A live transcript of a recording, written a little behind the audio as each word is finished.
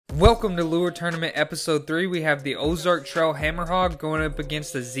Welcome to Lure Tournament Episode 3. We have the Ozark Trail Hammerhog going up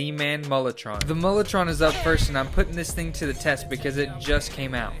against the Z-Man Mulletron. The Mulletron is up first, and I'm putting this thing to the test because it just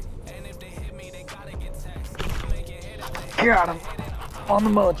came out. Got him on the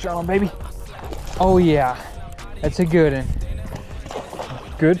Mulletron, baby. Oh yeah, that's a good one.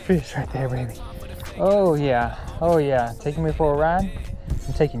 Good fish right there, baby. Oh yeah, taking me for a ride?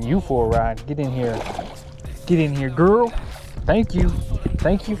 I'm taking you for a ride. Get in here, girl. Thank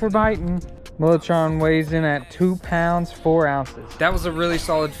you for biting. Mulletron weighs in at 2 pounds 4 ounces. That was a really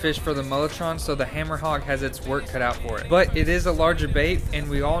solid fish for the Mulletron, so the Hammerhog has its work cut out for it. But it is a larger bait, and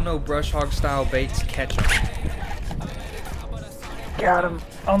we all know brush hog style baits catch them. Got him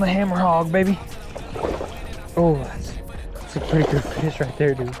on the Hammerhog, baby. Oh, that's a pretty good fish right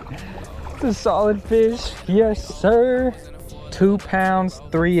there, dude. It's a solid fish. Yes, sir. 2 pounds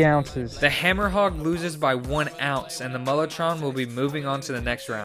 3 ounces. The Hammerhog loses by 1 ounce, and the Mulletron will be moving on to the next round.